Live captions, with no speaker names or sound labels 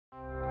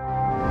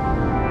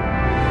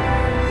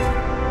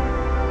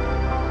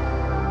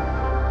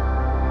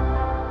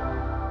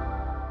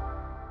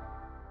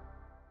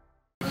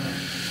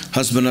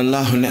حسبنا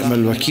الله ونعم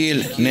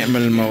الوكيل نعم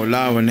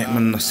المولى ونعم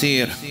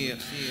النصير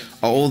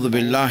أعوذ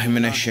بالله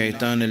من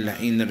الشيطان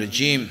اللعين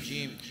الرجيم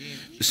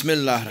بسم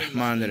الله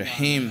الرحمن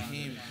الرحيم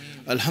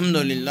الحمد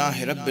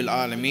لله رب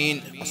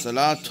العالمين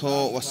والصلاة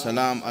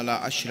والسلام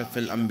على أشرف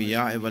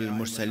الأنبياء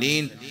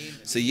والمرسلين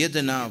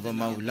سيدنا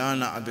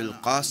ومولانا أبي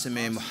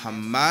القاسم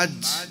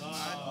محمد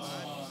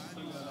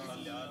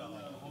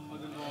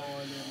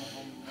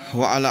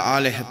وعلى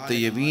آله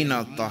الطيبين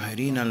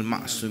الطاهرين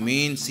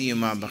المعصومين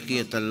سيما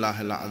بقية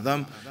الله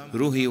الأعظم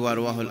روحي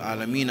وأرواح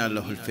العالمين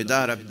له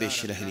الفداء رب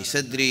اشرح لي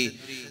صدري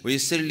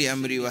ويسر لي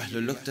أمري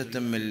واحلل عقدة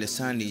من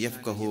لساني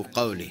يفقهوا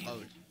قولي.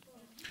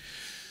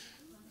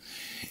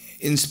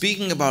 In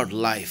speaking about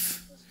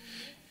life,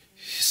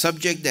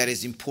 subject that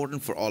is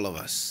important for all of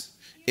us.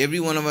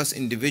 Every one of us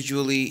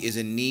individually is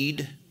in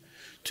need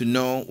to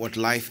know what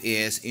life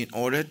is in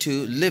order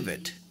to live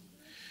it,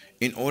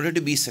 in order to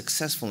be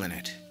successful in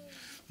it.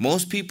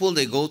 Most people,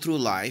 they go through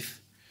life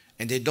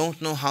and they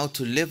don't know how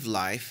to live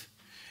life,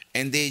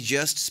 and they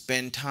just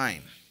spend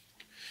time.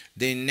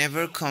 They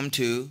never come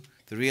to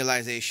the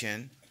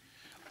realization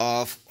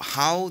of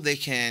how they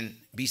can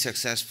be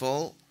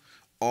successful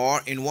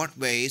or in what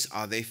ways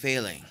are they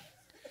failing.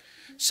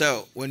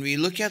 So when we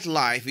look at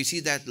life, we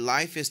see that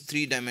life is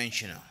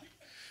three-dimensional.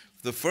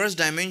 The first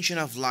dimension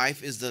of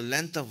life is the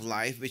length of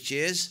life, which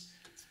is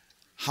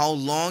how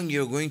long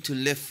you're going to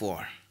live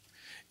for.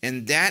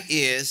 And that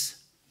is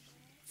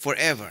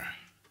forever.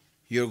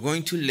 You're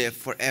going to live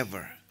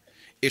forever.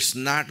 It's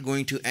not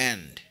going to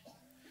end.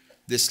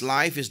 This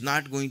life is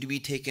not going to be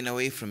taken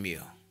away from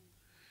you.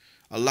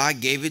 Allah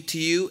gave it to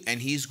you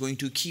and He's going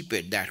to keep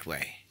it that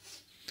way.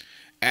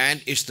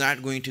 And it's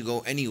not going to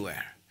go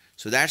anywhere.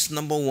 So that's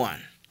number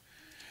one.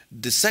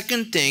 The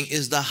second thing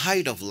is the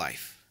height of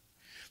life.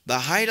 The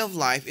height of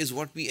life is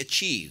what we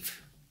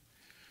achieve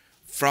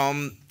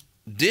from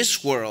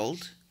this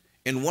world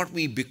and what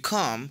we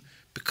become,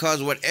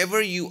 because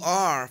whatever you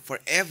are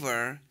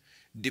forever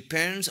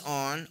depends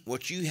on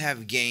what you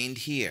have gained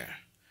here,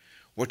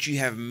 what you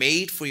have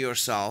made for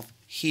yourself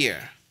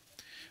here.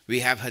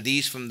 We have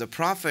hadith from the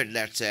Prophet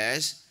that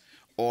says,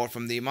 or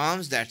from the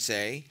Imams that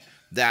say,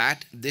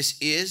 that this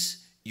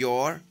is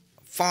your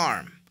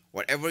farm.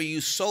 Whatever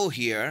you sow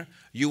here,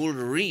 you will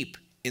reap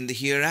in the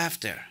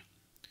hereafter.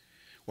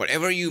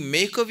 Whatever you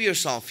make of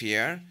yourself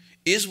here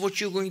is what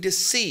you're going to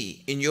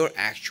see in your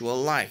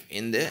actual life,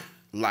 in the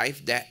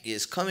life that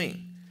is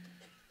coming.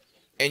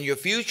 And your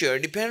future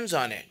depends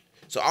on it.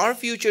 So our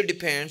future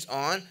depends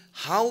on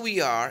how we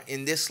are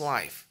in this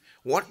life,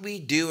 what we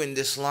do in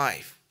this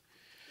life,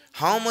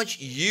 how much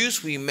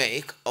use we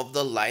make of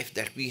the life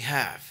that we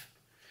have.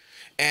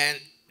 And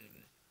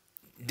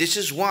this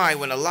is why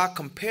when Allah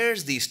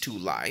compares these two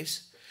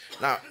lives,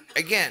 now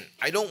again,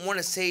 I don't want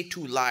to say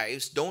two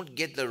lives, don't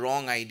get the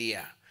wrong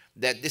idea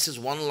that this is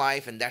one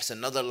life and that's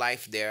another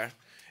life there,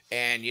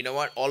 and you know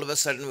what, all of a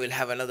sudden we'll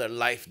have another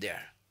life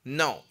there.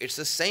 No, it's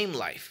the same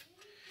life,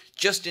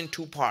 just in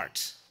two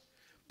parts,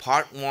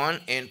 part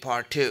one and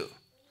part two,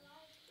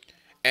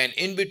 and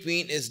in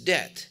between is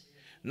death.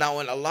 Now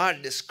when Allah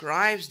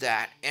describes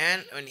that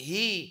and when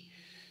He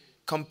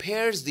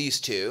compares these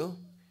two,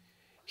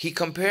 He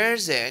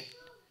compares it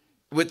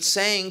with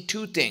saying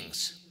two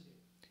things.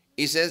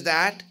 He says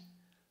that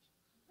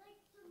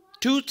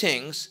two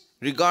things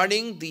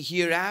regarding the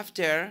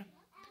hereafter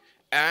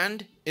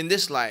and in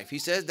this life. He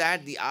says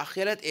that the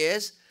akhirat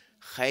is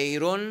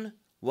khayrun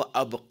wa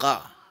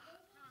abqa.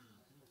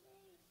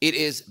 It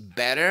is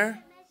better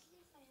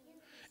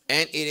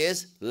and it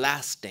is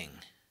lasting.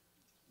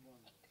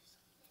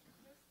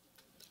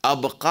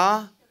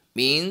 Abqa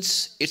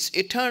means it's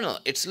eternal,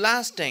 it's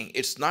lasting,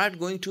 it's not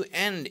going to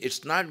end,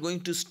 it's not going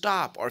to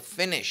stop or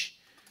finish.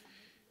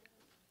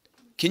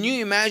 Can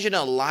you imagine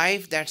a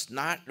life that's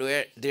not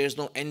where there's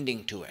no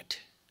ending to it?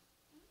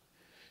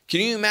 Can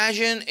you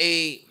imagine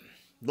a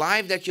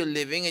life that you're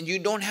living and you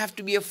don't have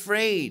to be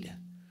afraid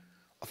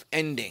of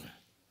ending?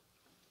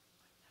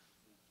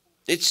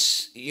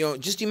 It's,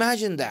 just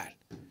imagine that.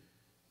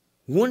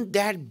 Wouldn't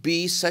that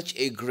be such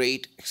a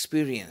great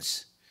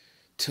experience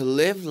to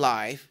live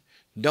life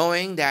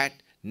knowing that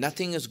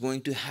nothing is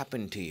going to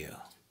happen to you?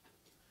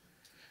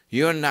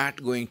 You're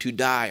not going to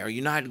die, or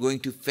you're not going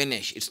to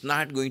finish. It's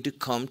not going to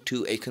come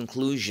to a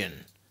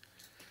conclusion.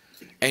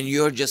 And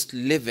you're just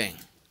living.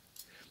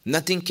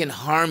 Nothing can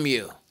harm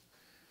you.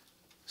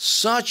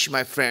 Such,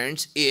 my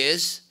friends,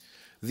 is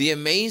the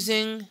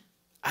amazing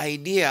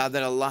idea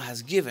that Allah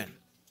has given.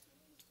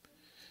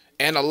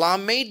 And Allah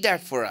made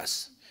that for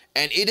us.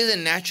 And it is a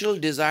natural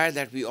desire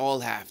that we all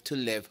have to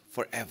live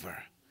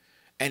forever.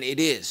 And it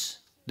is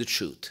the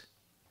truth.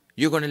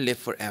 You're going to live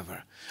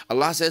forever.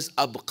 Allah says,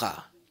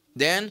 abqa.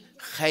 Then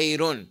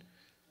khayrun,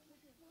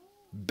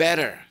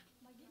 better.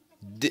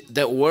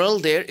 The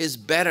world there is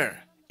better.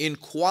 In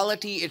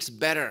quality, it's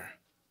better.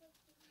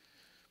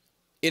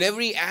 In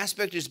every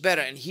aspect, it's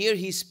better. And here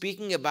He's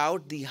speaking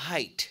about the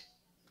height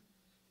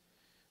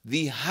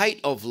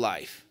of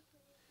life.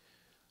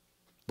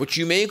 What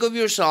you make of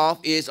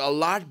yourself is a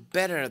lot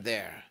better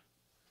there.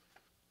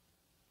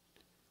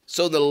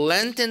 So the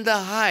length and the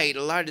height,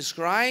 Allah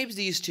describes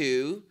these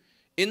two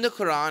in the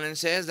Quran and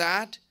says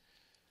that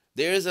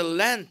there is a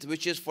length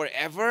which is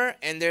forever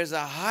and there's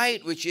a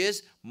height which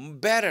is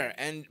better.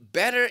 And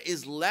better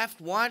is left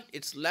what?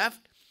 It's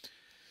left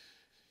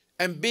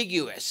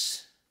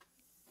ambiguous.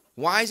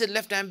 Why is it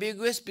left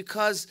ambiguous?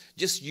 Because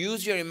just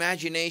use your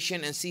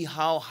imagination and see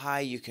how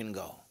high you can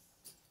go.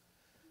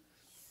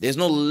 There's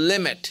no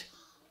limit.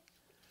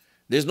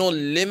 There's no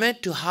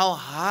limit to how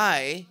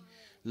high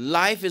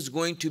life is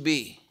going to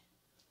be.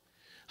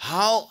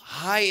 How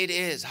high it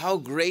is, how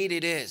great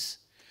it is.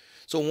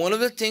 So one of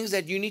the things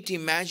that you need to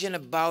imagine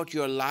about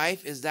your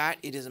life is that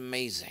it is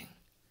amazing.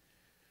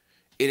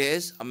 It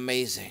is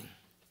amazing.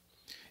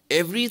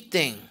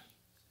 Everything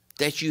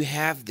that you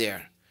have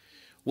there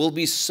will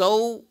be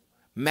so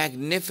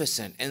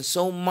magnificent and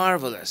so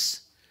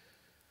marvelous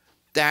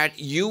that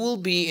you will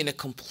be in a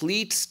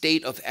complete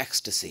state of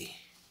ecstasy,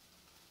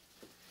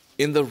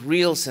 in the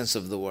real sense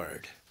of the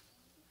word.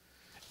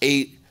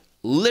 A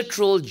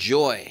literal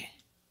joy,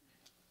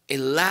 a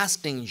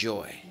lasting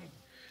joy,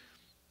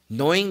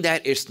 knowing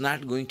that it's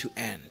not going to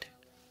end.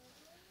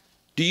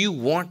 Do you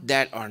want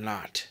that or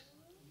not?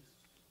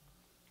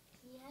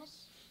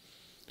 Yes.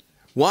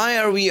 Why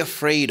are we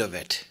afraid of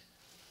it?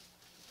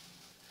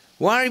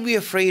 Why are we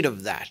afraid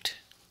of that?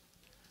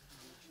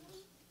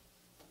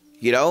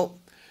 You know,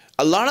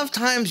 a lot of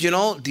times, you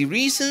know, the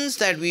reasons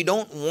that we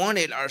don't want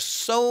it are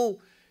so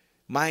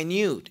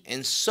minute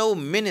and so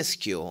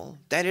minuscule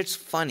that it's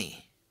funny.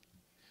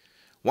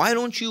 Why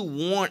don't you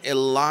want a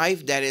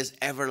life that is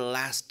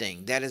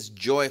everlasting, that is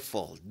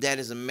joyful, that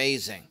is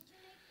amazing?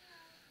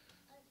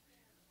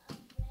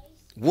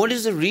 What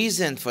is the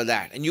reason for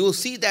that? And you will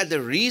see that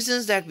the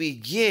reasons that we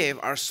give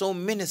are so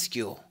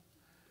minuscule.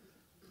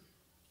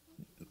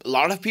 A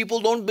lot of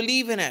people don't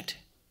believe in it.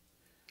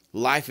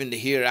 Life in the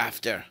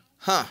hereafter.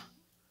 Huh.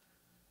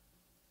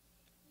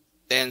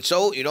 And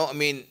so, you know, I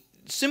mean,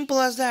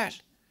 simple as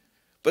that.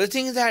 But the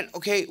thing is that,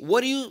 okay,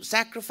 what are you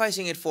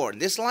sacrificing it for?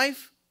 This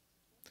life?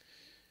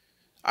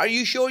 Are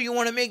you sure you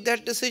want to make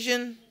that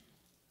decision?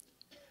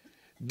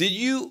 Did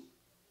you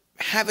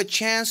have a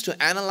chance to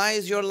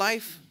analyze your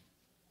life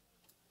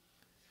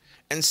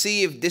and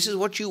see if this is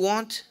what you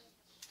want?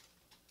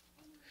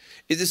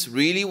 Is this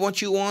really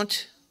what you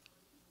want?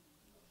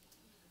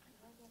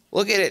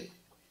 Look at it.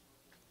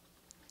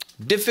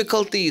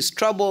 Difficulties,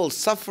 trouble,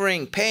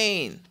 suffering,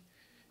 pain,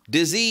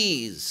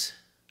 disease,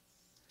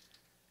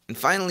 and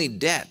finally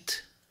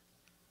death.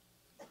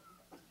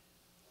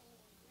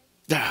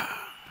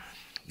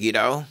 You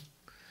know?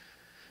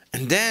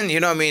 And then, you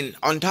know, I mean,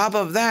 on top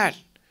of that,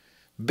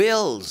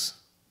 bills.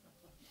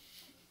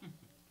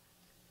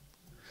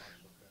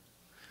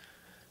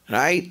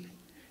 Right?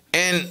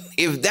 And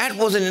if that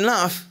wasn't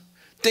enough,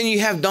 then you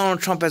have Donald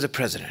Trump as a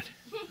president.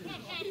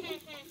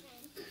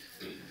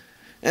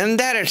 And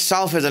that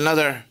itself is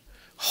another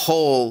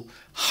whole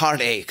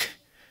heartache,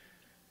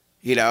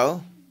 you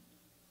know.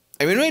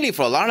 I mean, really,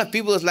 for a lot of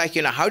people, it's like,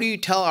 you know, how do you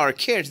tell our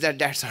kids that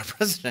that's our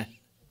president?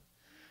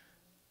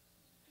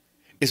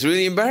 It's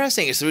really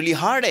embarrassing. It's really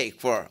heartache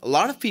for a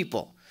lot of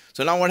people.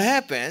 So now what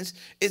happens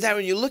is that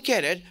when you look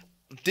at it,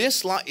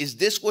 is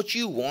this what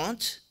you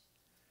want?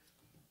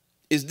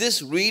 Is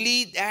this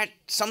really that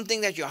something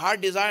that your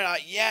heart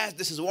desires? Yes,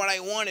 this is what I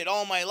wanted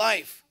all my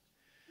life.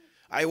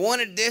 I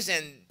wanted this,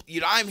 and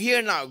you know, I'm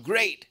here now.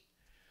 Great.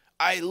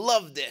 I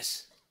love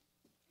this.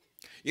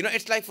 You know,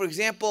 it's like, for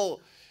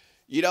example,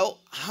 you know,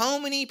 how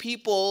many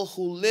people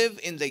who live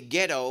in the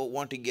ghetto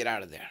want to get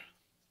out of there?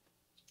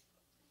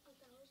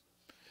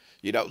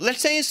 You know, let's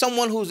say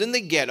someone who's in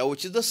the ghetto,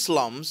 which is the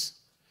slums,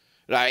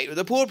 right, where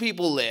the poor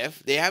people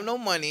live. They have no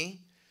money,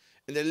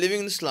 and they're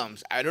living in the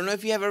slums. I don't know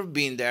if you have ever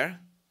been there,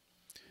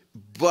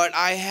 but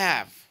I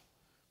have,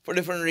 for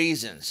different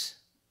reasons.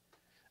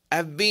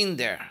 I've been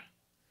there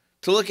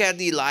to look at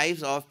the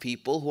lives of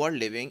people who are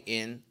living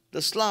in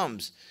the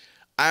slums.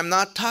 I'm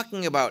not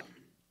talking about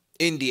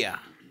India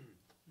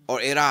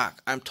or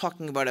Iraq. I'm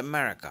talking about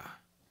America,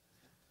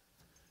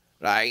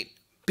 right?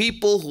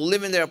 People who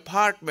live in their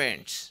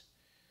apartments,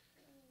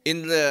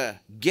 in the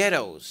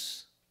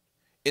ghettos,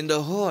 in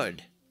the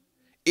hood.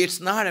 It's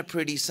not a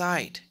pretty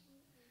sight.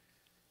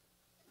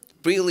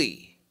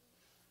 Really,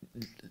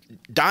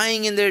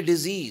 dying in their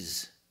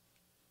disease.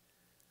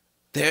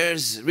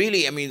 There's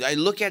really, I mean, I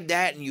look at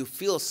that and you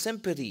feel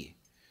sympathy.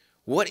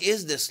 What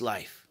is this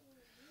life?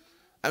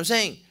 I'm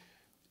saying,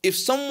 if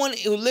someone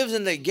who lives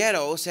in the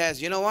ghetto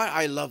says, you know what,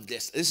 I love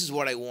this. This is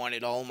what I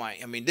wanted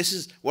this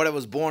is what I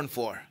was born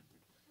for.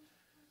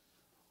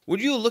 Would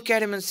you look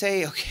at him and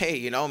say, okay,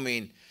 you know, I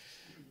mean,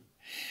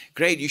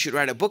 great, you should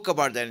write a book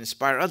about that and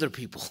inspire other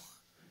people.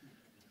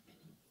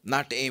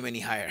 Not to aim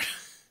any higher.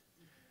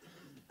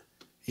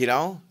 You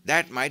know,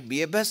 that might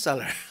be a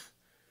bestseller.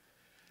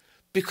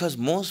 Because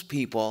most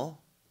people,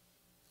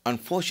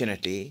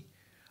 unfortunately,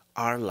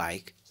 are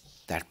like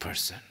that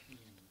person.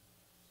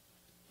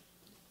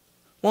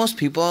 Most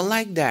people are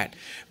like that.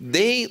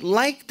 They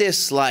like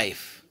this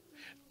life.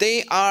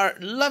 They are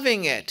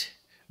loving it.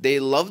 They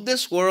love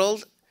this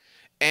world,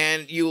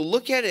 and you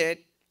look at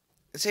it,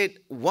 said,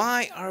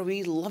 why are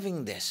we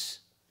loving this?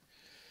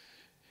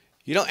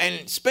 You know,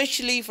 and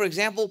especially, for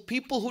example,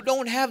 people who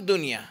don't have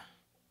dunya.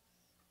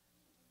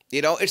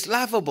 You know, it's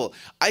laughable.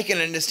 I can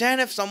understand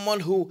if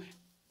someone who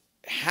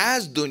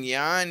has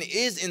dunya and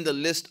is in the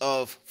list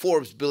of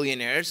Forbes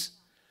billionaires,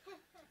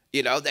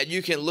 you know, that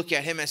you can look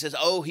at him and says,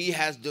 oh, he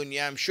has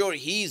dunya. I'm sure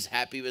he's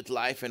happy with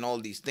life and all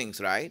these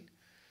things, right?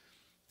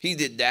 He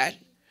did that.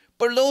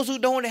 But those who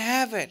don't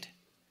have it,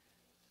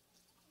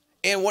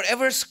 and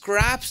whatever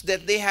scraps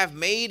that they have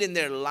made in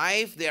their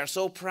life, they are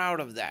so proud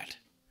of that.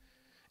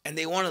 And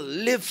they want to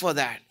live for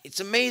that. It's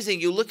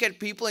amazing. You look at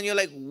people and you're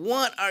like,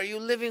 what are you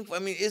living for? I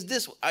mean,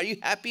 are you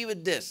happy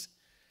with this?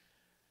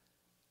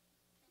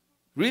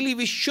 Really,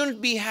 we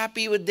shouldn't be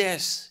happy with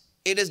this.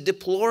 It is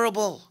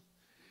deplorable.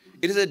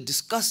 It is a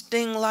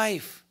disgusting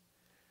life.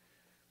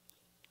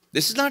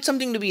 This is not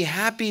something to be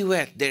happy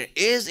with. There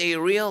is a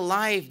real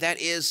life that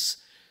is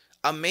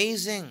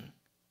amazing.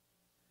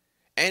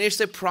 And it's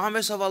a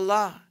promise of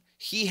Allah.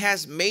 He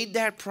has made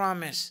that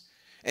promise.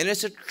 And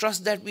it's a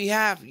trust that we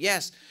have.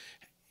 Yes.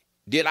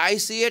 Did I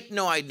see it?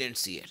 No, I didn't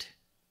see it.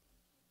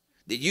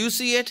 Did you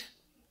see it?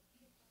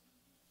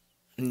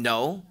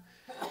 No.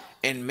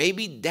 And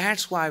maybe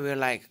that's why we're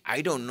like,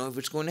 I don't know if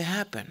it's going to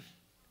happen.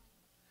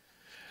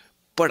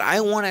 But I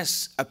want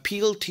to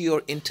appeal to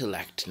your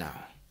intellect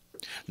now.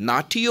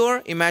 Not to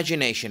your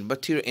imagination,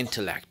 but to your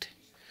intellect.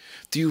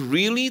 Do you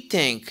really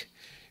think,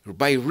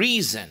 by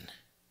reason,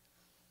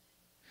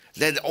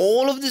 that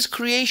all of this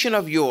creation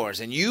of yours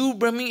and you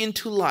bringing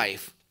into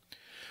life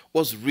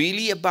was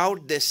really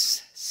about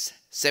this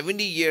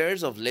 70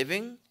 years of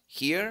living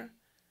here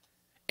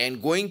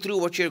and going through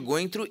what you're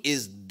going through?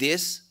 Is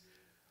this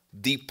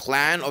the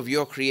plan of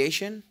your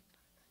creation?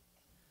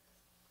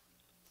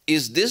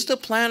 Is this the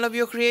plan of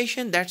your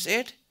creation? That's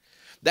it?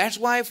 That's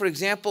why, for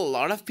example, a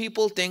lot of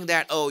people think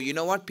that, oh, you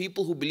know what?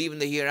 People who believe in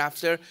the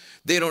hereafter,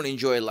 they don't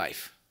enjoy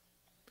life.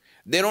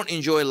 They don't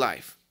enjoy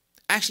life.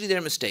 Actually,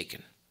 they're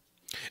mistaken.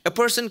 A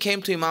person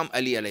came to Imam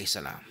Ali alayhi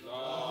salam.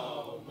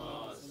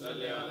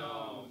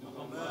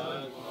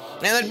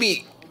 Now let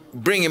me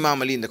bring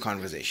Imam Ali in the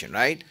conversation,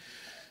 right?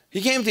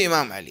 He came to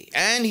Imam Ali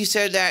and he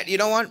said that, you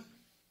know what?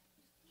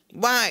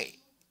 Why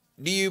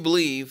do you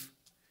believe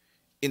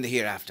in the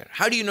hereafter?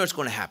 How do you know it's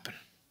going to happen?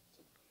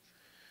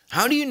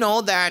 How do you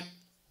know that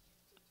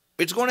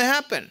it's going to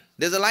happen?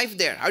 There's a life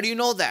there. How do you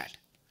know that?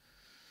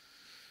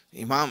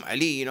 Imam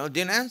Ali,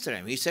 didn't answer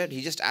him. He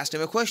just asked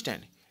him a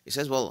question. He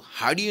says, well,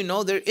 how do you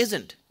know there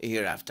isn't a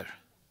hereafter?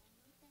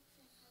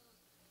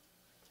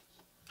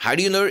 How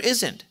do you know there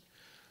isn't?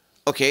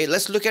 Okay,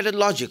 let's look at it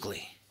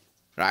logically,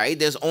 right?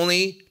 There's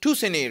only two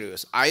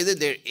scenarios. Either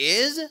there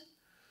is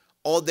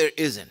or there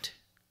isn't,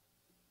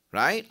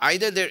 right?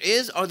 Either there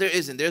is or there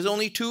isn't. There's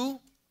only two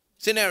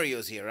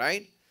scenarios here,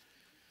 right?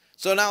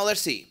 So now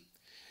let's see.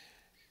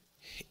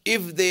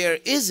 If there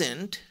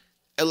isn't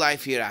a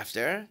life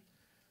hereafter,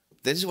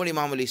 this is what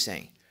Imam Ali is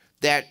saying,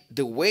 that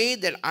the way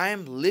that I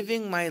am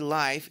living my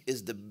life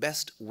is the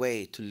best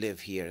way to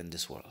live here in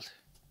this world.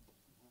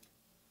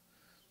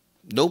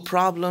 No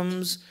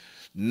problems,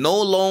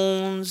 no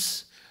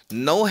loans,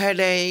 no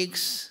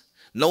headaches,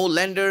 no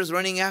lenders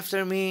running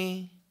after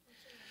me.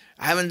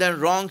 I haven't done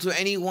wrong to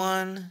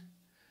anyone.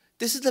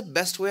 This is the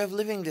best way of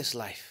living this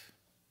life.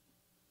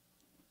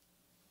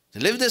 To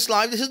live this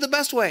life, this is the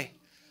best way.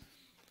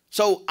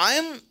 So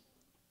I'm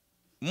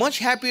much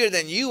happier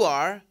than you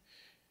are.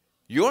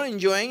 You're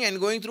enjoying and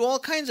going through all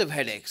kinds of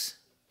headaches.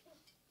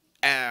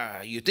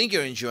 You think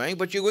you're enjoying,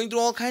 but you're going through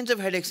all kinds of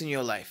headaches in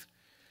your life.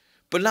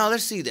 But now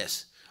let's see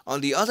this.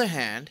 On the other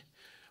hand,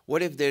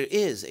 what if there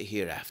is a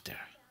hereafter?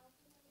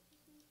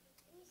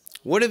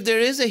 What if there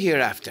is a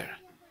hereafter?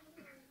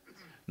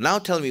 Now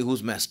tell me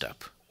who's messed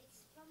up.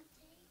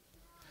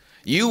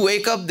 You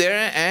wake up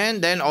there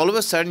and then all of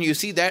a sudden you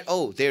see that,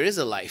 oh, there is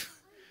a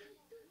life.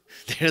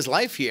 There is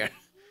life here.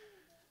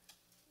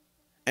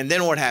 And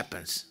then what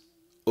happens?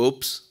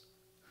 Oops.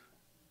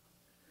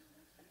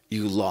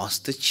 You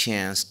lost the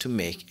chance to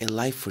make a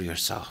life for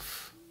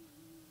yourself.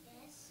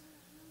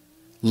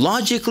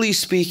 Logically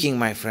speaking,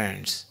 my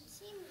friends,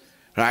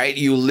 right?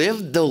 You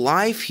lived the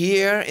life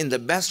here in the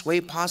best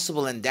way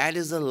possible, and that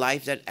is the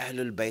life that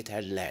Ahlul Bayt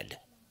had led.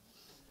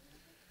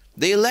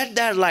 They led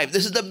that life.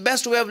 This is the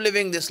best way of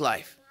living this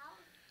life.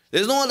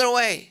 There's no other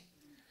way.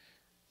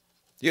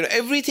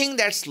 Everything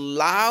that's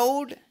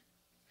loud,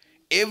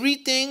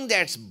 everything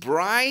that's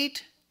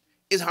bright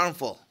is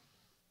harmful.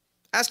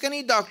 Ask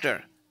any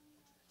doctor.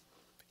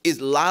 Is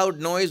loud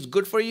noise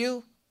good for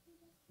you?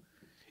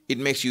 It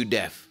makes you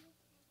deaf.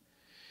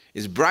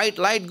 Is bright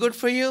light good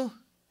for you?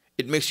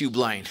 It makes you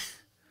blind.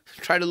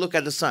 Try to look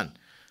at the sun.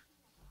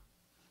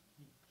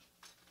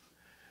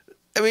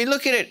 I mean,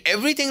 look at it.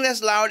 Everything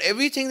that's loud,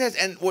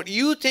 and what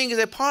you think is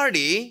a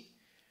party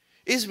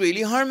is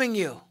really harming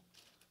you.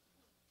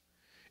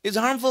 It's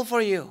harmful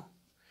for you.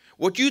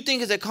 What you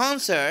think is a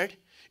concert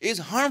is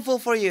harmful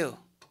for you.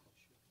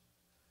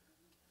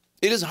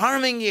 It is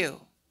harming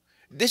you.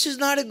 This is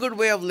not a good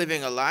way of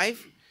living a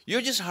life.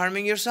 You're just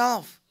harming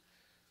yourself.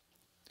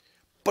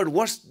 But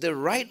what's the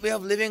right way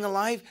of living a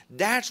life?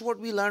 That's what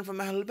we learn from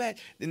Ahlul Bayt.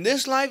 In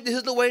this life, this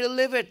is the way to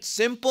live it.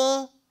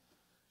 Simple,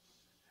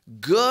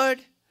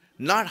 good,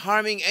 not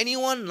harming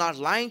anyone, not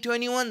lying to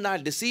anyone,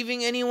 not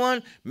deceiving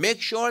anyone.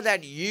 Make sure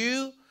that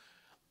you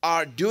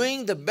are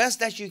doing the best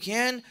that you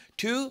can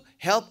to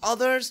help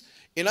others.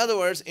 In other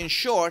words, in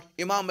short,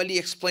 Imam Ali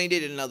explained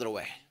it in another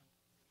way.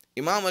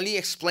 Imam Ali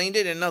explained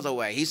it in another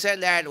way. He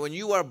said that when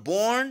you are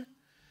born,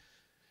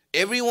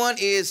 everyone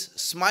is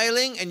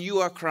smiling and you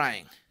are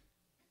crying.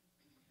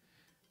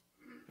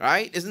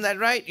 Right? Isn't that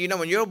right? You know,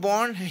 when you're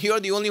born, you're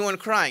the only one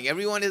crying.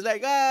 Everyone is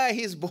like,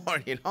 he's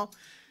born, you know.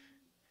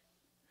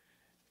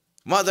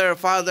 Mother,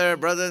 father,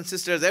 brothers and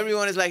sisters,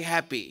 everyone is like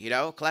happy, you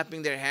know,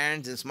 clapping their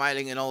hands and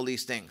smiling and all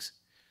these things.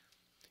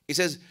 He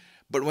says,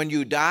 but when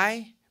you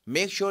die,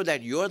 make sure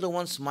that you're the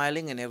one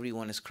smiling and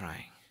everyone is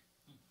crying.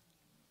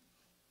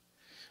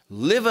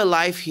 Live a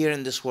life here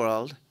in this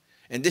world,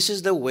 and this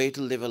is the way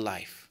to live a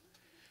life.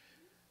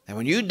 And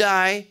when you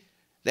die,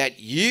 that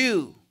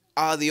you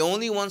are the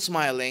only one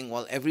smiling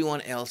while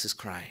everyone else is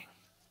crying.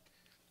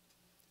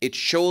 It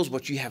shows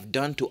what you have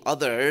done to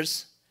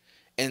others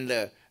and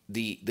the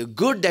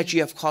good that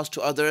you have caused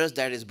to others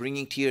that is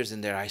bringing tears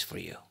in their eyes for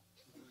you.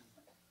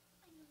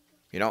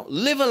 You know,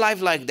 live a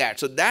life like that.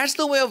 So that's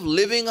the way of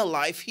living a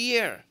life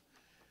here.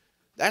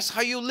 That's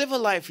how you live a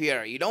life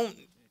here. You don't,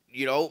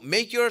 you know,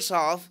 make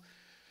yourself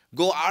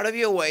go out of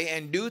your way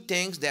and do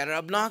things that are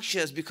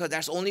obnoxious, because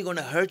that's only going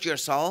to hurt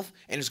yourself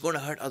and it's going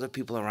to hurt other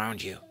people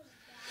around you.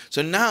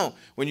 So now,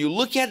 when you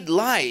look at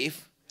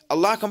life,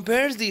 Allah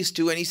compares these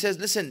two and He says,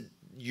 listen,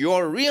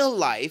 your real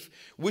life,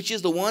 which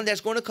is the one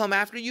that's going to come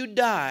after you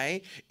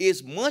die,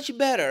 is much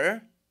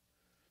better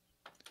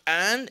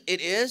and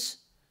it is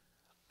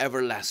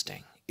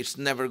everlasting. It's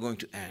never going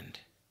to end.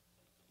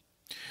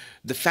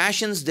 The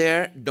fashions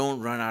there don't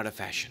run out of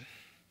fashion.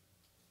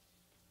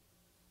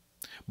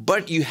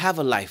 But you have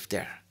a life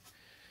there.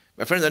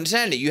 My friends,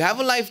 understand it. You have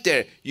a life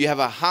there. You have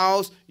a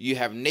house, you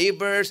have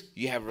neighbors,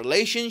 you have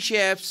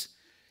relationships,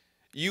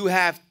 you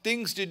have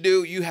things to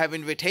do, you have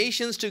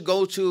invitations to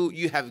go to,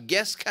 you have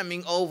guests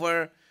coming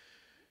over.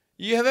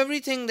 You have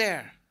everything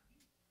there.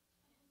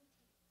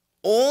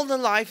 All the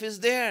life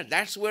is there.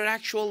 That's where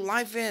actual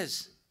life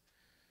is.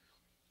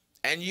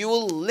 And you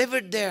will live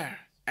it there.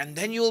 And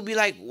then you will be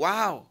like,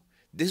 wow,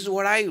 this is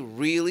what I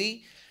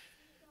really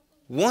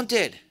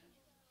wanted.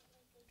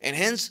 And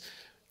hence,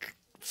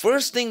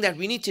 first thing that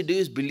we need to do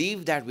is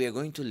believe that we are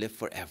going to live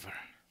forever.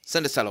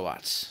 Send the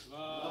salawats.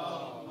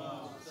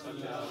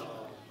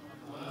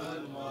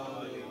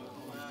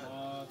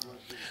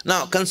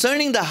 Now,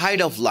 concerning the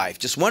height of life,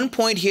 just one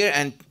point here,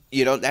 and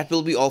that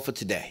will be all for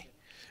today.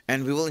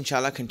 And we will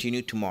inshallah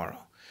continue tomorrow.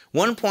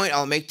 One point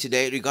I'll make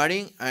today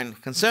regarding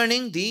and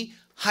concerning the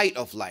height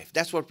of life.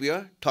 That's what we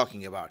are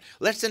talking about.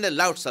 Let's send a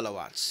loud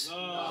salawats.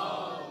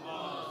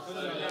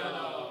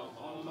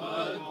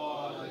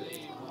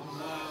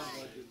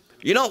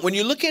 When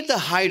you look at the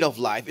height of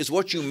life, is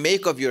what you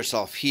make of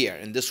yourself here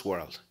in this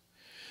world.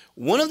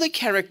 One of the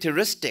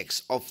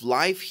characteristics of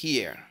life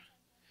here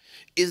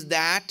is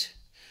that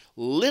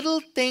little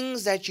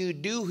things that you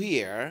do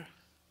here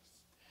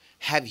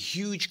have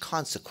huge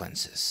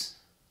consequences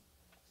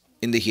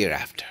in the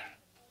hereafter.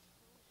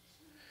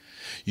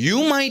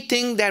 You might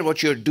think that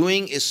what you're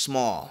doing is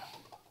small,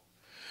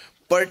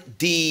 but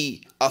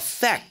the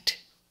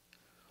effect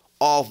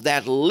of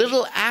that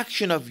little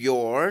action of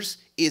yours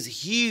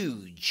is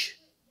huge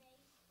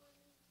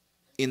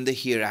in the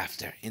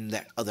hereafter, in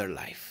that other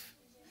life.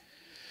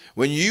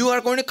 When you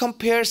are going to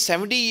compare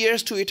 70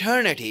 years to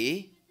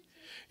eternity,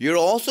 you're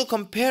also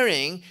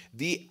comparing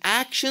the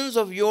actions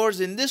of yours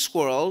in this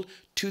world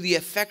to the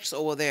effects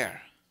over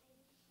there.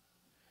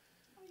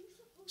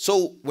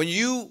 So when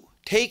you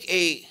take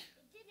a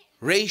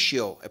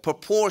ratio, a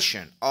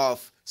proportion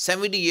of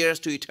 70 years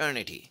to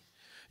eternity,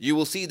 you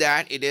will see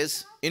that it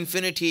is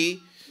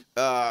infinity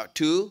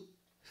to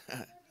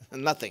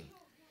nothing,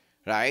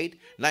 right?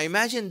 Now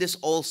imagine this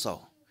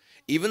also.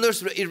 Even though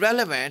it's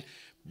irrelevant,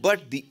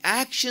 but the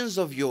actions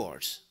of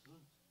yours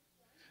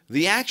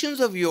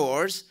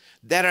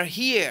that are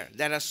here,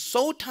 that are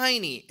so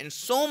tiny and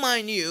so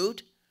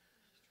minute,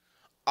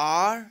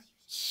 are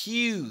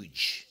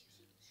huge,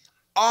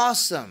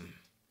 awesome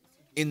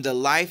in the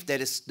life that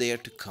is there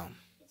to come.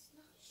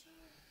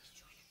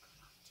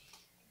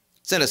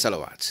 Send a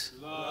salawat.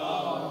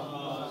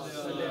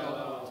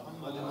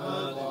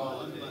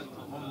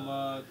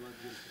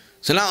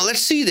 So now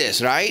let's see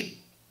this, right?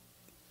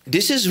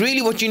 This is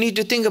really what you need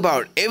to think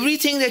about.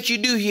 Everything that you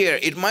do here,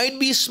 it might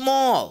be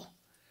small,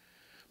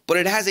 but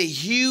it has a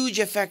huge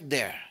effect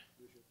there.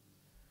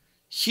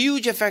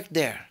 Huge effect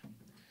there.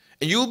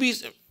 And you'll be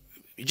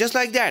just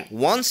like that.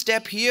 One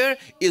step here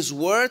is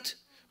worth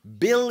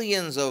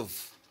billions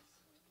of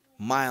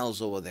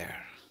miles over there.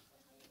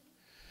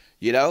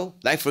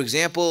 Like for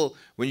example,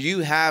 when you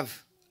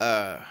have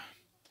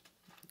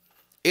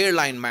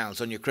airline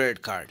miles on your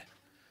credit card,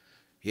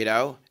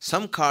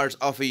 some cards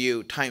offer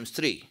you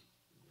 ×3.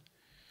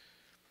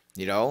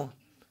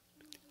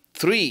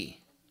 3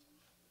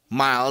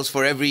 miles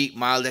for every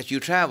mile that you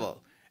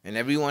travel. And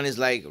everyone is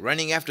like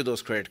running after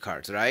those credit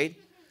cards, right?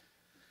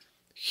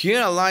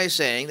 Here Allah is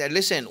saying that,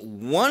 listen,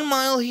 1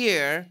 mile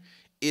here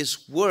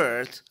is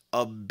worth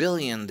 1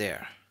 billion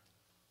there.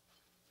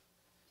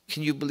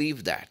 Can you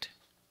believe that?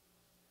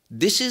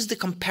 This is the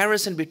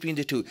comparison between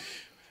the two.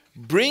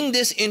 Bring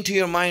this into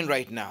your mind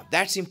right now.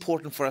 That's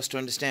important for us to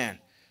understand.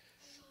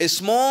 A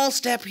small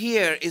step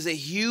here is a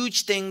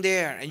huge thing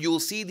there, and you will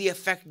see the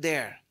effect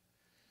there.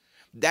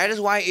 That is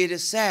why it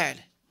is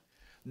said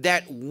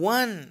that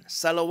 1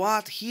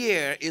 salawat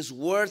here is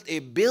worth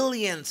 1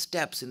 billion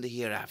steps in the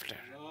hereafter.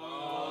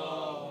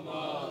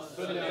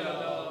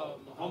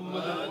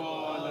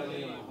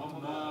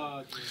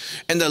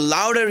 And the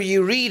louder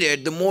you read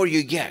it, the more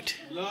you get.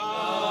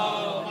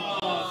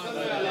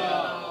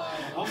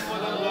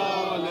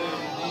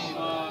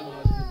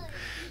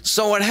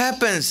 So what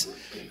happens?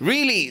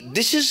 Really,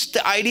 this is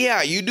the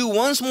idea. You do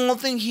one small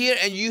thing here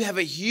and you have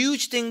a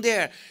huge thing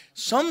there.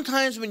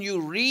 Sometimes when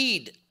you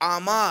read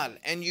amal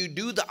and you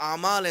do the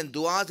amal and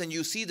du'as and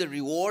you see the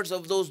rewards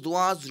of those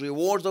du'as,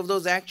 rewards of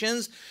those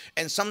actions,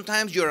 and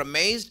sometimes you're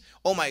amazed,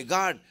 oh my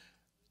God,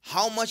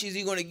 how much is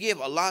He going to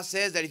give? Allah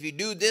says that if you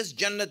do this,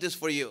 Jannat is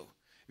for you.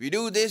 If you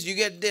do this, you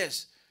get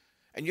this.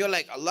 And you're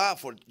like, Allah,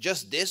 for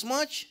just this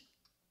much?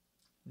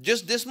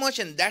 Just this much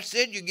and that's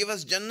it? You give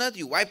us Jannat?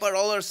 You wipe out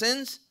all our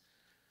sins?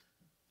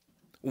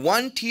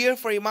 1 tear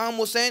for Imam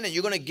Hussein and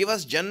you're going to give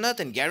us Jannat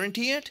and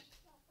guarantee it?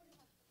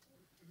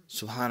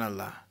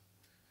 Subhanallah.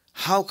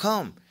 How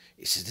come?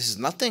 He says, this is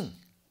nothing.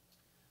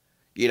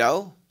 You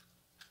know,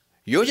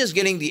 you're just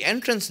getting the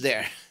entrance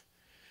there.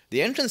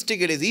 The entrance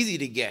ticket is easy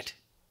to get.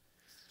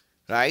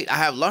 Right? I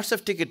have lots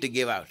of tickets to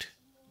give out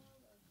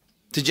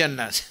to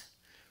Jannat.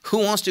 Who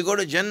wants to go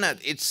to Jannat?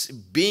 It's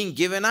being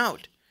given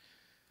out.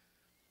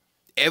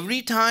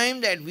 Every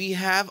time that we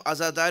have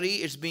azadari,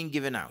 it's being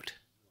given out.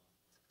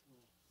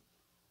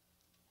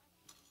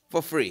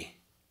 For free.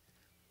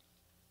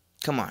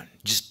 Come on,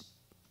 just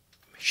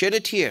shed a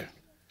tear.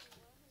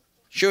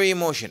 Show your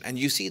emotion, and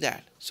you see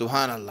that.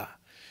 Subhanallah.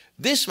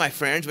 This, my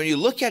friends, when you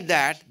look at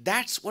that,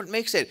 that's what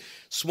makes it.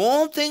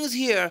 Small things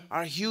here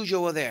are huge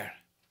over there.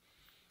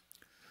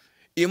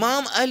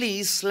 Imam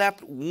Ali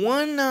slept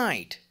 1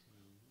 night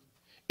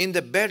in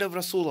the bed of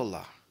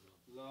Rasulullah.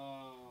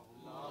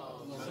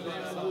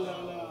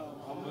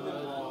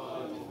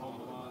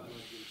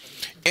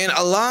 And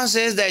Allah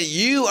says that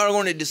you are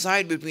going to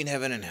decide between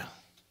heaven and hell.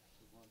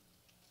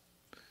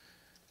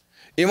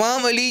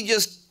 Imam Ali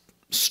just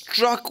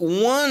struck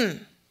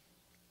 1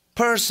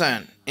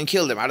 person and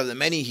killed him out of the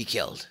many he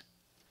killed.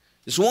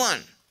 Just 1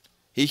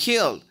 he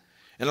killed.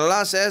 And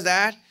Allah says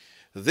that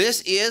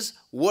this is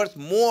worth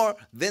more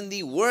than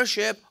the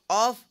worship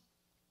of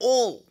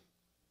all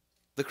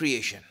the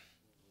creation.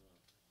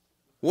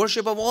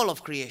 Worship of all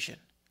of creation.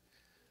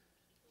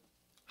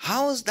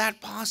 How is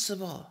that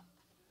possible?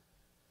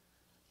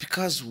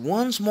 Because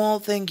 1 small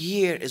thing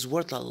here is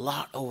worth a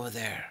lot over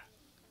there.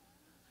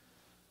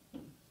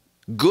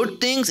 Good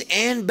things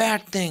and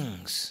bad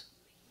things.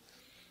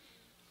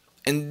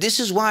 And this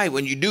is why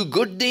when you do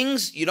good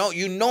things, you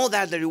know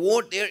that the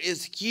reward there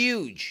is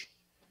huge.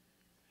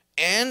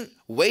 And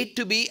wait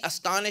to be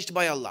astonished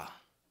by Allah.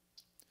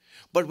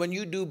 But when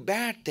you do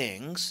bad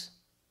things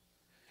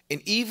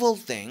and evil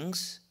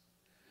things,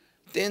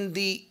 then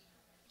the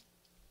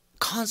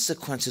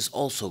consequence is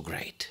also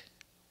great.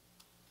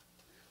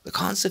 The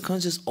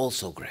consequence is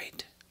also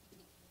great.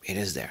 It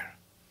is there.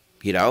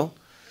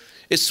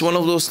 It's one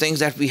of those things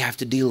that we have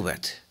to deal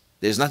with.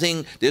 There's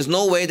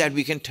no way that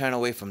we can turn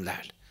away from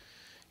that.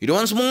 You do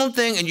one small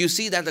thing and you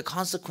see that the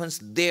consequence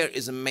there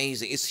is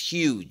amazing. It's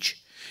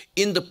huge.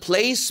 In the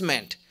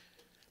placement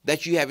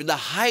that you have, in the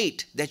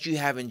height that you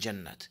have in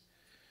Jannat,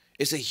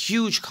 it's a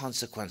huge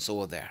consequence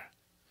over there.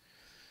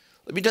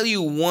 Let me tell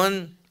you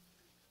one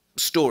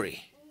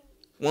story.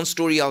 One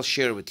story I'll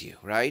share with you,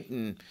 right?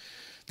 And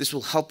this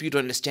will help you to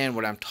understand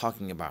what I'm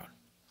talking about.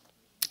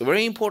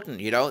 Very important,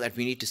 that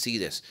we need to see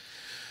this.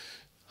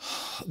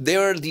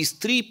 There are these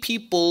 3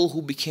 people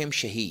who became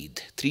shaheed,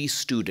 3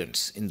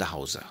 students in the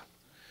Hausa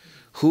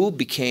who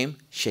became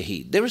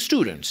shaheed. They were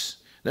students.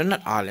 They're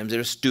not alims, they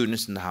were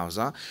students in the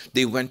Hausa.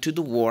 They went to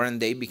the war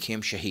and they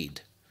became shaheed.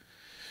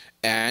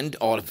 And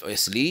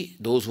obviously,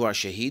 those who are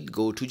shaheed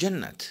go to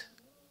Jannat,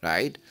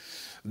 right?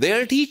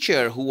 Their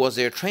teacher, who was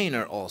their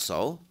trainer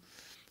also,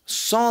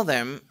 saw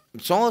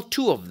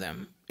 2 of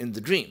them in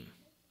the dream.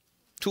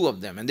 2 of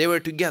them, and they were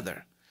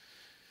together.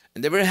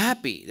 And they were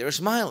happy, they were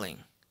smiling.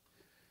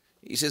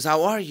 He says,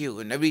 how are you?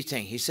 And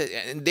everything. He said,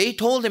 and they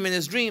told him in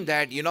his dream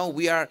that,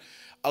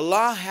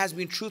 Allah has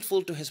been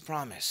truthful to His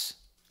promise.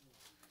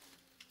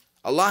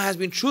 Allah has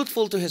been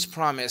truthful to His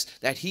promise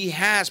that He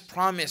has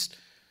promised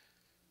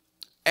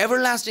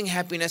everlasting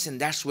happiness, and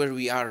that's where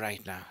we are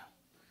right now.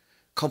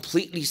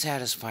 Completely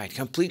satisfied,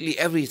 completely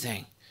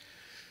everything.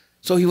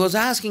 So he was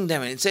asking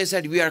them, and it says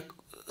that we are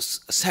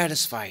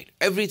satisfied.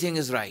 Everything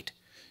is right.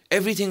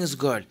 Everything is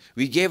good.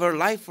 We gave our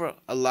life for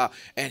Allah,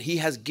 and He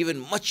has given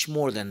much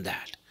more than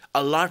that.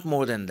 A lot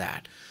more than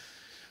that.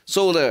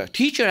 So the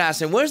teacher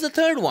asked him, where's the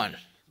 3rd one?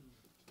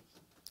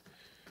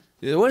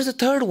 Where's the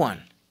 3rd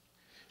one?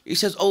 He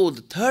says, oh,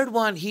 the third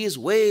one, he is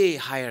way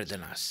higher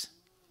than us.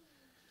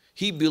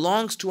 He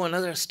belongs to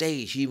another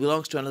stage. He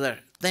belongs to another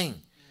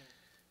thing.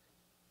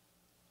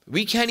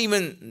 We can't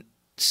even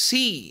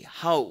see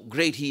how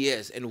great he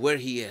is and where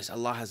he is.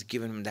 Allah has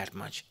given him that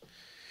much.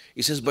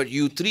 He says, but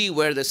you three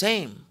were the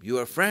same. You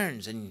are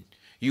friends and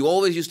you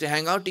always used to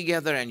hang out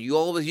together and you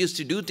always used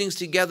to do things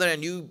together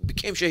and you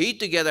became shaheed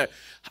together.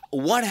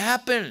 What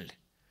happened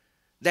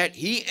that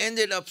he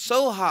ended up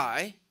so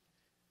high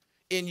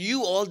and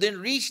you all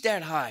didn't reach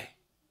that high?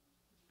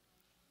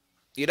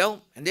 You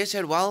know, and they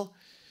said, well,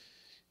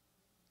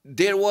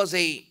 there was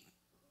a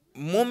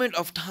moment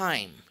of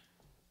time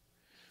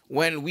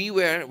when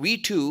we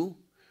two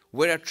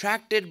were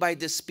attracted by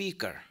this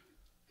speaker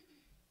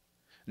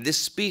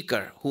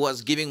who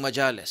was giving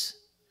majalis.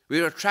 We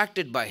were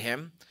attracted by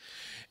him,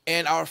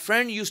 and our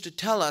friend used to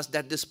tell us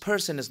that this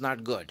person is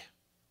not good.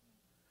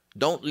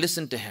 Don't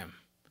listen to him.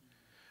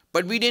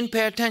 But we didn't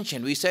pay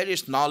attention. We said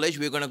it's knowledge,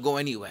 we're going to go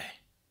anyway.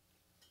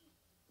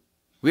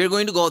 We're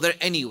going to go there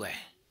anyway,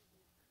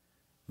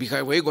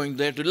 because we're going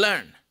there to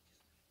learn.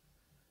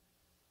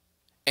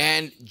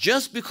 And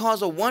just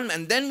because of one,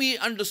 and then we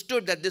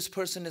understood that this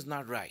person is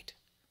not right.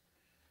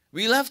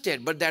 We left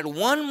it, but that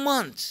 1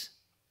 month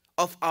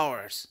of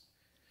ours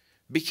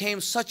became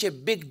such a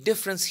big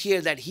difference here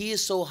that he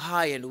is so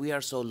high and we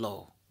are so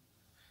low.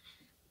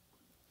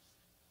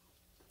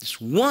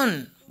 This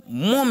one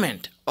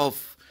moment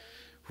of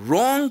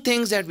wrong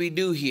things that we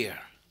do here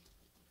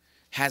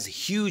has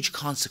huge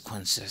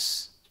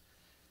consequences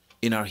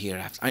in our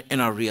hereafter, in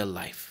our real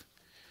life.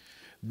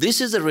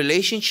 This is the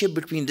relationship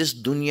between this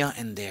dunya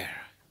and there.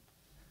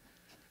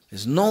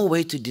 There's no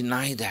way to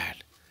deny that.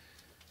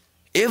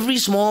 Every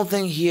small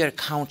thing here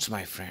counts,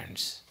 my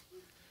friends.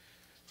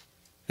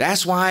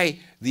 That's why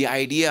the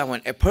idea,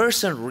 when a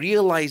person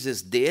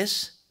realizes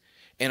this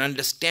and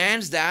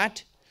understands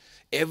that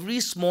every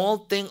small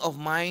thing of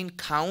mine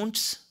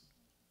counts,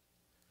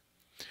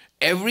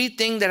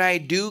 everything that I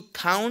do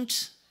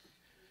counts,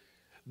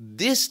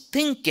 this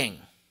thinking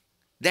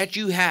that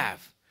you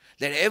have,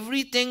 that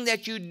everything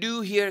that you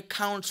do here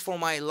counts for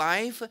my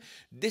life,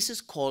 this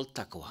is called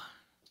taqwa.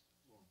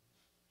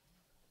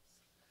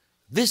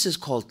 This is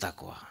called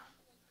taqwa.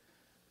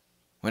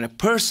 When a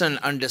person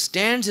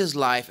understands his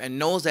life and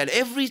knows that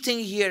everything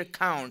here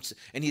counts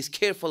and he's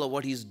careful of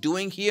what he's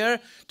doing here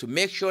to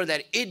make sure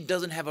that it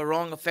doesn't have a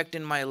wrong effect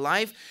in my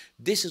life,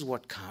 this is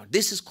what counts.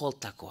 This is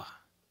called taqwa.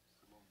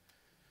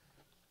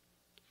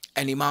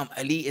 And Imam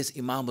Ali is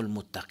Imam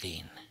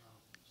al-Muttaqeen.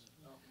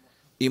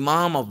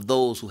 Imam of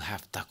those who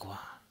have taqwa.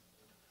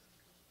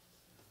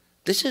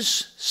 This is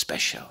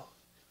special.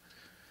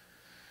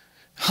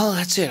 Oh,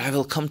 that's it. I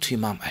will come to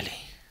Imam Ali.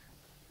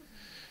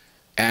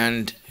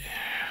 And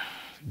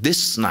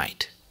this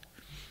night,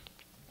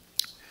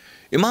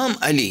 Imam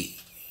Ali,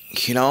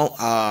 you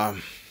know,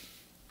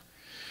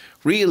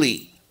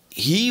 really,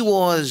 he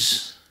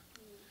was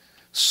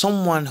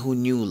someone who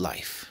knew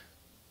life,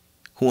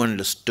 who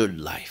understood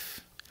life.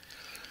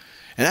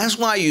 And that's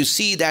why you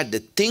see that the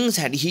things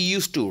that he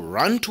used to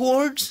run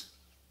towards,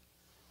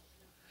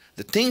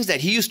 the things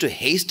that he used to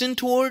hasten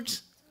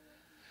towards,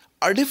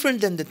 are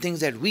different than the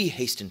things that we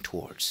hasten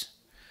towards.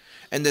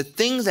 And the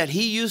things that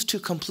he used to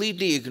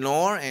completely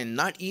ignore and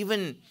not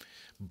even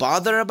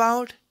bother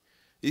about,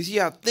 these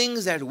are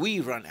things that we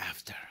run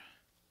after.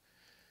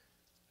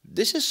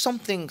 This is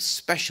something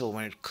special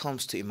when it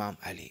comes to Imam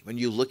Ali. When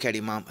you look at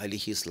Imam Ali,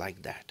 he's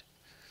like that.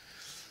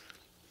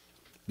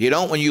 You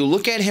know, when you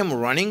look at him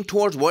running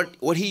towards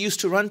what he used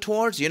to run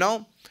towards, you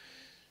know,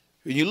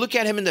 when you look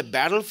at him in the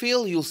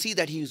battlefield, you'll see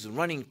that he's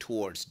running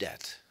towards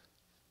death.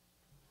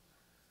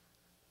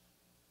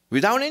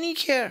 Without any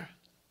care.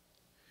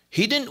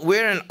 He didn't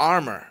wear an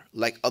armor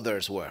like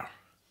others were.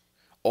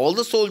 All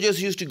the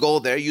soldiers used to go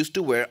there, used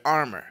to wear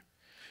armor.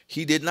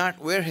 He did not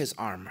wear his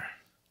armor.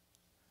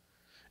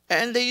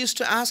 And they used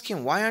to ask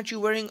him, why aren't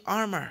you wearing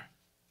armor?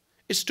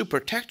 It's to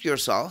protect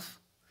yourself.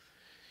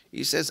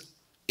 He says,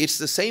 it's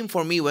the same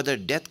for me whether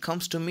death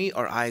comes to me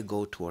or I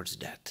go towards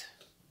death.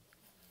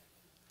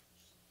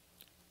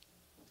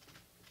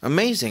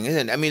 Amazing,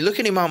 isn't it? I mean, look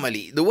at Imam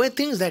Ali, the way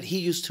things that he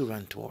used to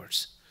run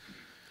towards.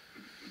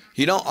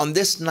 You know, on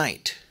this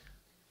night,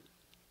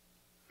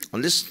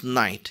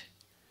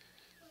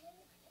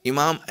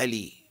 Imam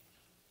Ali,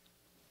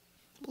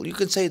 well, you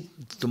can say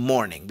the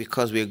morning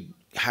because we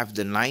have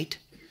the night.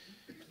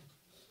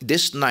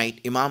 This night,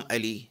 Imam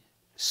Ali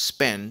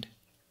spent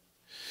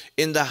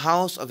in the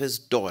house of his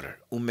daughter,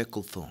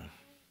 Kulthum.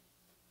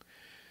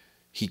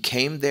 He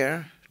came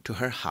there to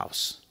her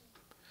house.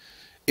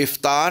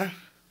 Iftar,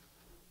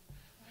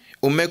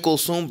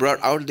 Kulthum brought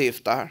out the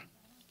iftar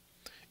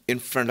in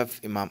front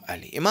of Imam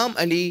Ali. Imam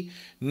Ali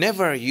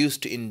never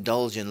used to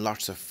indulge in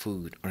lots of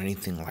food or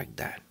anything like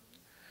that.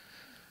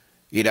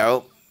 You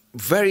know,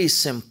 very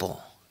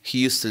simple. He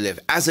used to live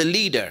as a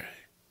leader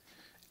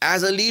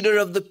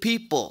of the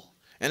people,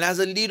 and as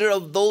a leader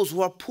of those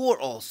who are poor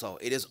also.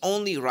 It is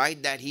only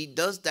right that he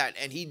does that,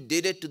 and he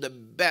did it to the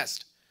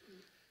best.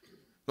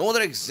 No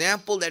other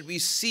example that we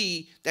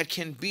see that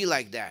can be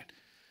like that.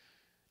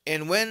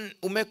 And when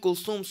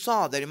Kulthum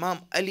saw that Imam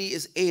Ali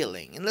is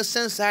ailing, in the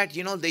sense that,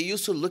 they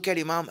used to look at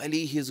Imam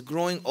Ali, he's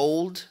growing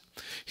old.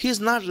 He's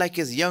not like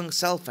his young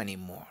self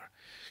anymore.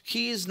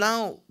 He is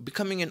now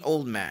becoming an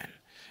old man.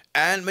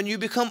 And when you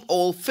become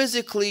old,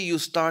 physically you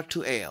start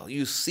to ail.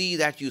 You see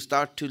that you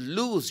start to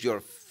lose your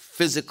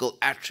physical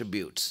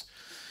attributes.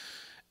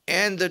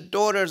 And the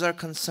daughters are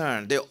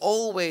concerned. They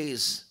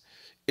always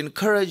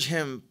encourage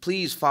him,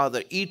 please,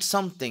 father, eat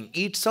something,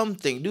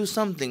 do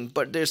something.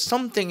 But there's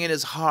something in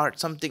his heart,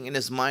 something in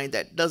his mind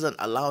that doesn't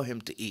allow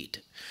him to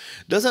eat,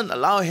 doesn't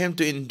allow him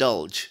to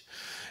indulge.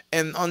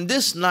 And on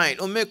this night,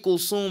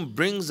 Kulthum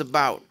brings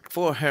about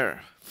for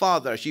her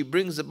father, she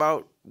brings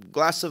about a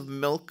glass of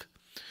milk,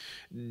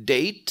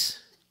 date,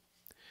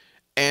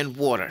 and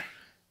water.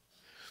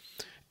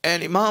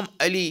 And Imam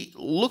Ali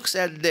looks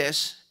at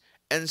this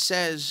and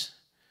says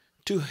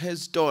to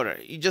his daughter,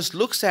 he just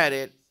looks at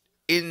it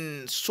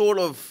in sort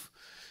of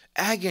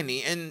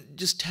agony and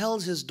just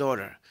tells his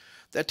daughter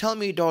that, tell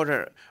me,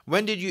 daughter,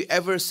 when did you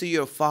ever see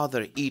your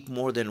father eat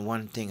more than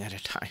one thing at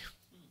a time?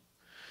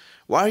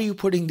 Why are you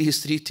putting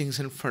these three things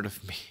in front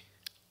of me?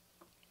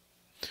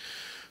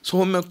 So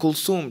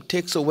Kulthum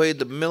takes away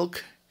the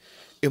milk.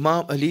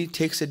 Imam Ali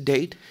takes a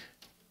date,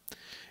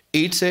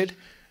 eats it,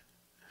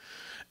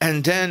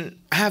 and then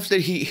after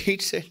he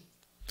eats it,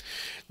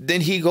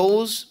 then he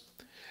goes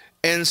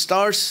and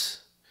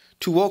starts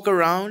to walk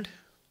around,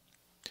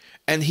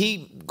 and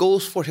he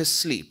goes for his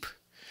sleep.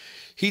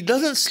 He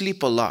doesn't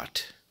sleep a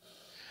lot.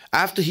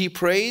 After he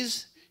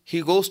prays,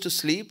 he goes to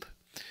sleep,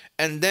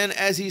 and then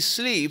as he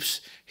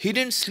sleeps, he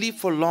didn't sleep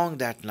for long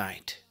that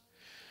night.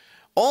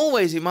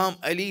 Always Imam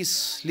Ali's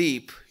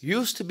sleep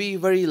used to be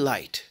very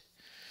light.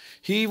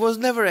 He was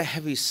never a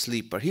heavy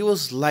sleeper. He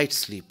was light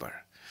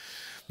sleeper.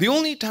 The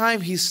only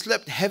time he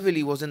slept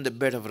heavily was in the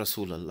bed of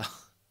Rasulullah,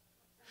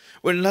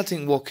 when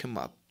nothing woke him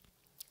up.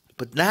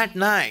 But that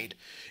night,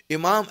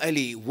 Imam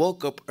Ali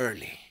woke up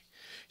early.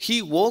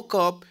 He woke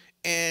up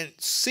and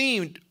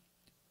seemed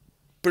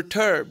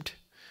perturbed,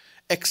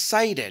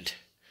 excited,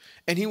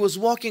 and he was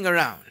walking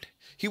around.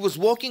 He was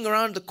walking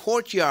around the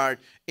courtyard,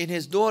 and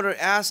his daughter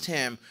asked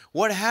him,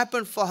 what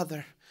happened,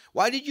 father?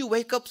 Why did you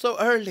wake up so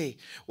early?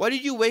 Why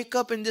did you wake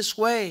up in this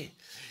way?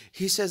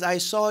 He says, I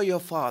saw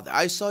your father.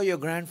 I saw your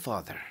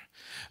grandfather.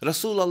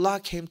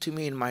 Rasulullah came to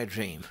me in my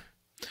dream.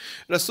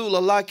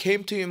 Rasulullah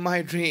came to me in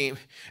my dream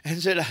and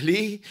said,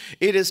 Ali,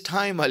 it is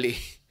time, Ali.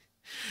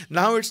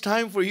 Now it's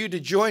time for you to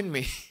join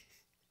me.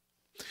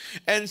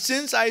 And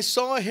since I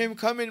saw him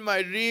come in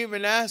my dream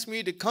and ask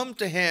me to come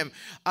to him,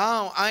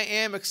 I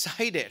am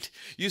excited.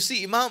 You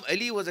see, Imam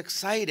Ali was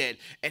excited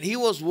and he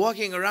was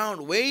walking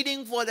around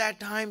waiting for that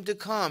time to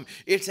come.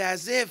 It's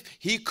as if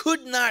he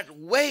could not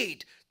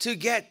wait to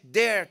get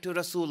there to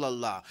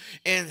Rasulullah.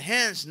 And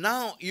hence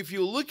now, if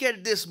you look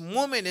at this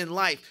moment in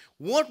life,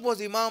 what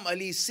was Imam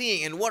Ali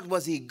seeing and what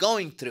was he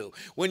going through?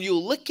 When you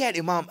look at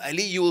Imam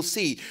Ali, you will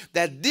see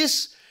that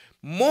this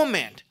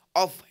moment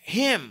of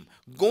him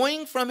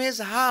going from his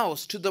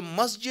house to the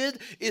masjid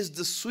is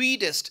the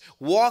sweetest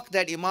walk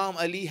that Imam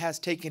Ali has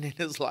taken in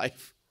his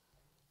life.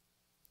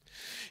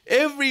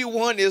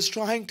 Everyone is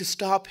trying to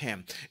stop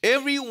him.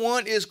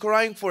 Everyone is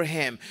crying for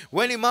him.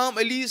 When Imam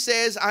Ali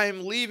says, I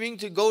am leaving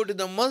to go to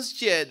the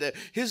masjid,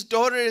 his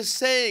daughter is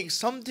saying,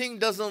 something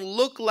doesn't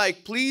look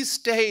like, please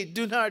stay,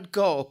 do not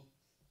go.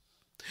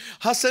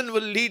 Hassan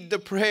will lead the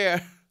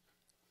prayer.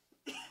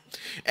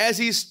 As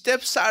he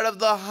steps out of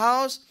the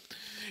house,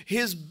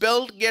 his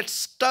belt gets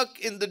stuck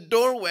in the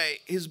doorway.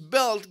 His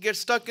belt gets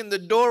stuck in the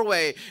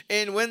doorway.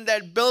 And when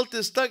that belt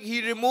is stuck,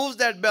 he removes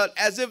that belt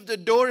as if the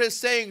door is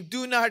saying,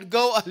 do not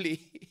go,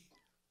 Ali.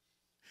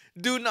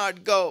 Do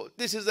not go.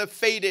 This is a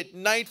fated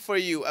night for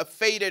you, a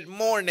fated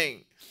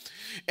morning.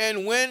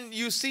 And when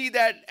you see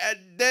that,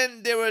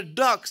 then there were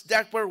ducks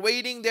that were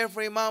waiting there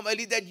for Imam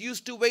Ali that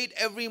used to wait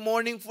every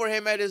morning for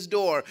him at his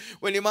door.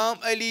 When Imam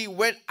Ali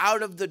went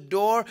out of the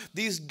door,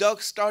 these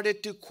ducks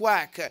started to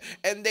quack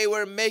and they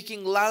were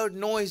making loud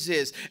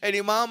noises. And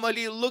Imam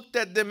Ali looked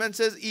at them and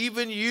says,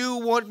 even you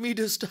want me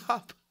to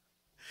stop?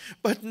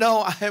 But no,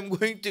 I am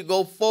going to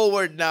go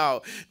forward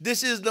now.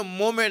 This is the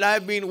moment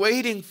I've been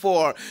waiting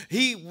for.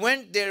 He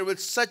went there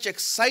with such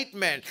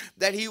excitement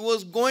that he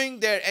was going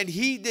there and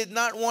he did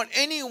not want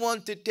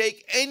anyone to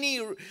take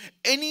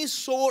any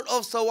sort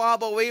of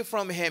sawab away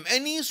from him,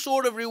 any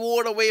sort of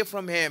reward away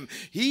from him.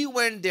 He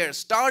went there,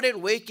 started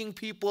waking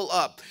people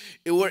up.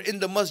 They were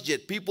in the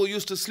masjid. People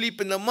used to sleep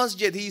in the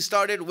masjid. He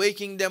started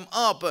waking them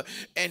up,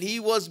 and he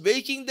was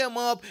waking them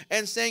up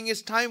and saying,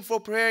 it's time for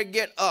prayer,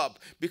 get up.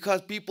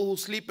 Because people who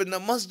sleep in the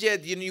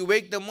masjid, you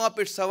wake them up,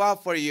 it's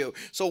sawab for you.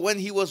 So when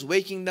he was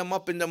waking them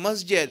up in the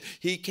masjid,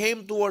 he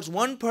came towards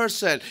one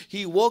person,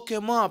 he woke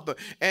him up,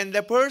 and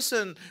the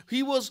person,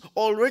 he was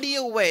already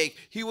awake.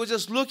 He was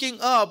just looking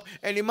up,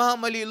 and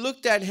Imam Ali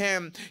looked at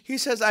him. He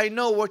says, I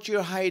know what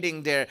you're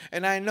hiding there,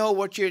 and I know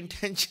what your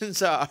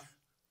intentions are.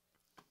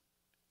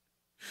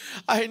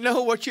 I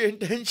know what your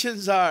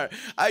intentions are.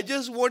 I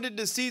just wanted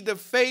to see the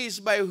face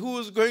by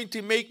who's going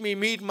to make me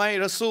meet my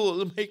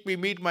Rasul, make me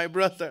meet my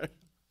brother.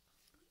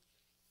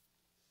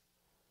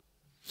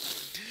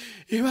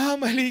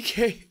 Imam Ali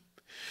came.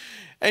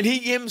 And he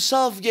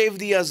himself gave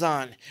the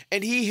azan.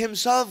 And he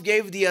himself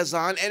gave the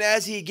azan. And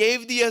as he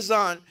gave the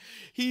azan,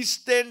 he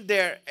stood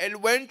there and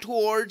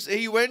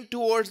he went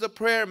towards the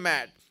prayer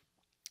mat.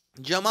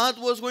 Jamaat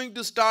was going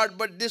to start,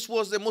 but this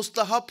was the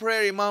mustahab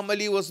prayer Imam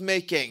Ali was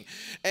making.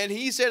 And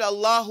he said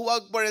Allahu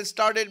Akbar and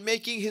started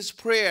making his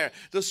prayer,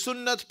 the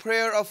sunnat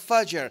prayer of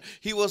Fajr.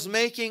 He was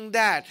making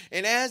that.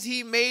 And as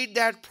he made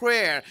that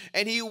prayer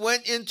and he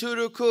went into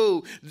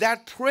ruku,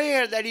 that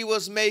prayer that he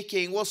was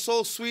making was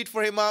so sweet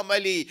for Imam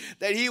Ali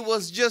that he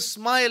was just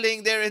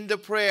smiling there in the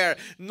prayer,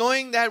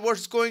 knowing that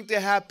what's going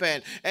to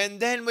happen. And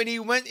then when he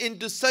went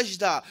into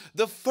sajda,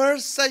 the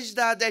first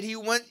sajda that he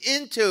went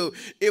into,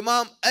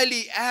 Imam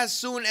Ali, as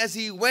soon as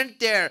he went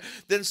there,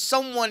 then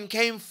someone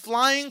came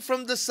flying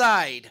from the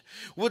side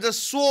with a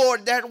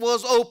sword that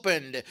was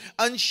opened,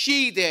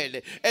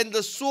 unsheathed, and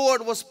the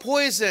sword was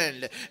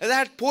poisoned. And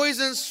that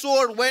poisoned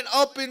sword went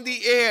up in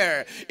the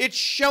air. It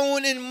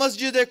shone in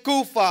Masjid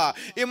Kufa.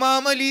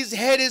 Imam Ali's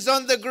head is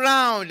on the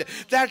ground.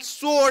 That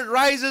sword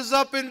rises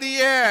up in the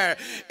air.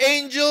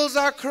 Angels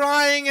are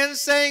crying and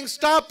saying,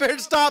 stop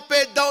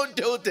it, don't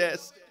do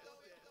this.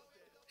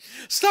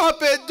 Stop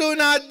it, do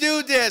not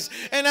do this.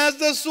 And as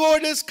the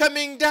sword is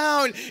coming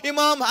down,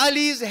 Imam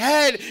Ali's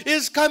head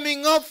is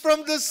coming up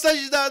from the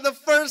sajda, the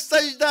first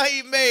sajda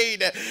he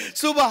made.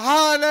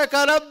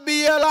 Subhanaka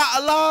Rabbiyal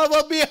A'la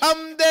wa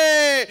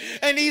bihamde.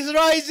 And he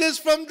rises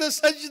from the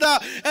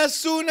sajda. As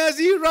soon as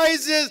he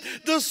rises,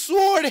 the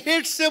sword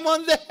hits him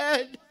on the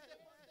head.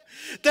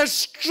 The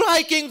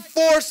striking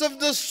force of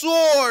the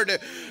sword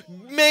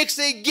makes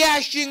a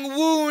gashing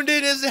wound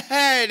in his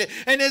head,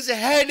 and his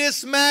head is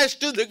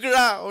smashed to the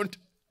ground.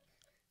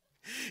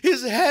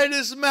 His head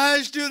is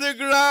smashed to the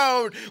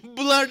ground,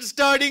 blood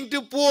starting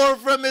to pour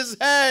from his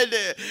head.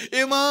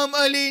 Imam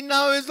Ali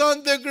now is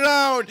on the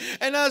ground,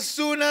 and as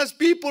soon as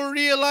people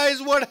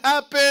realize what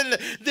happened,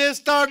 they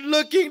start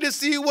looking to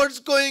see what's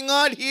going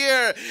on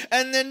here.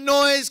 And the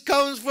noise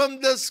comes from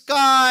the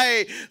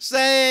sky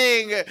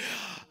saying,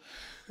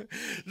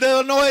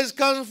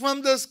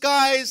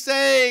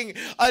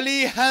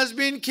 Ali has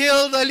been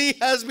killed, Ali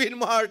has been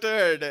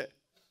martyred.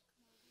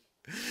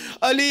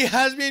 Ali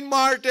has been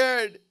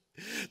martyred.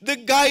 The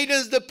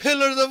guidance, the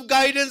pillars of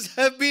guidance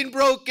have been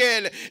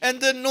broken,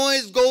 and the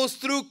noise goes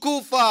through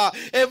Kufa.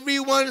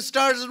 Everyone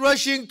starts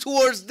rushing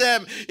towards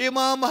them.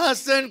 Imam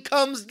Hassan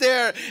comes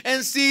there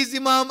and sees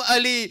Imam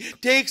Ali,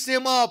 takes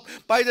him up.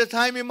 By the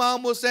time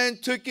Imam Hussain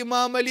took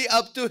Imam Ali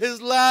up to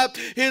his lap,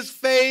 his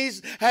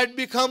face had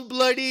become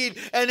bloodied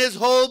and his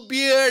whole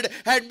beard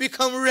had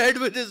become red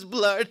with his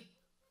blood.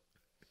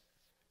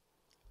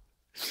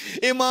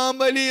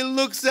 Imam Ali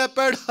looks up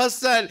at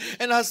Hassan,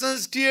 and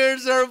Hassan's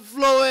tears are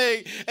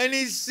flowing, and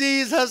he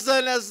sees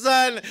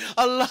Hassan,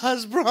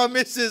 Allah's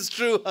promise is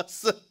true,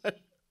 Hassan.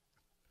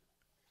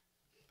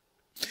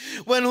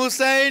 When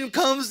Hussein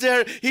comes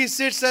there, he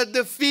sits at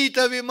the feet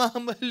of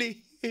Imam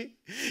Ali.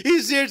 He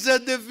sits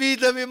at the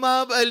feet of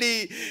Imam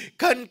Ali,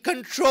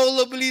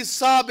 uncontrollably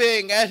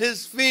sobbing at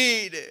his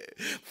feet.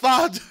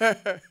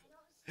 Father,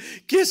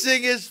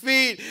 kissing his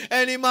feet.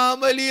 And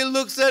Imam Ali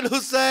looks at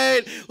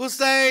Hussein.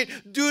 Hussein,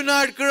 do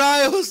not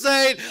cry,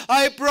 Hussein.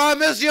 I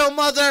promise your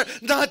mother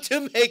not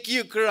to make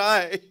you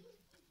cry.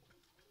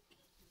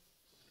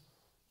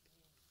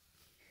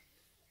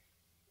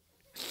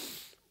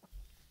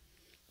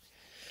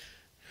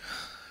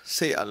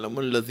 سيعلم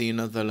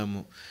الذين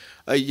ظلموا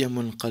أي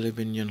منقلب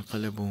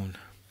ينقلبون.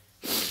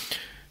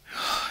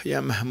 يا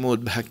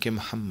محمود بحق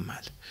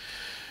محمد،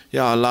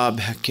 يا الله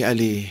بحق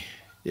علي،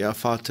 يا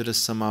فاطر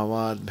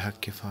السماوات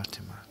بحق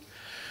فاطمة،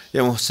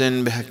 يا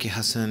محسن بحق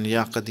حسن،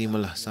 يا قديم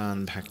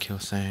الإحسان بحق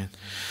Hussein.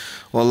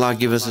 Oh Allah,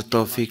 give us the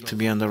tawfiq to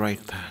be on the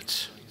right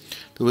path,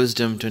 the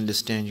wisdom to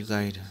understand your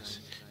guidance.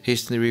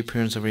 Hasten the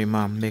reappearance of our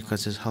Imam, make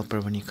us his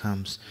helper when he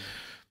comes.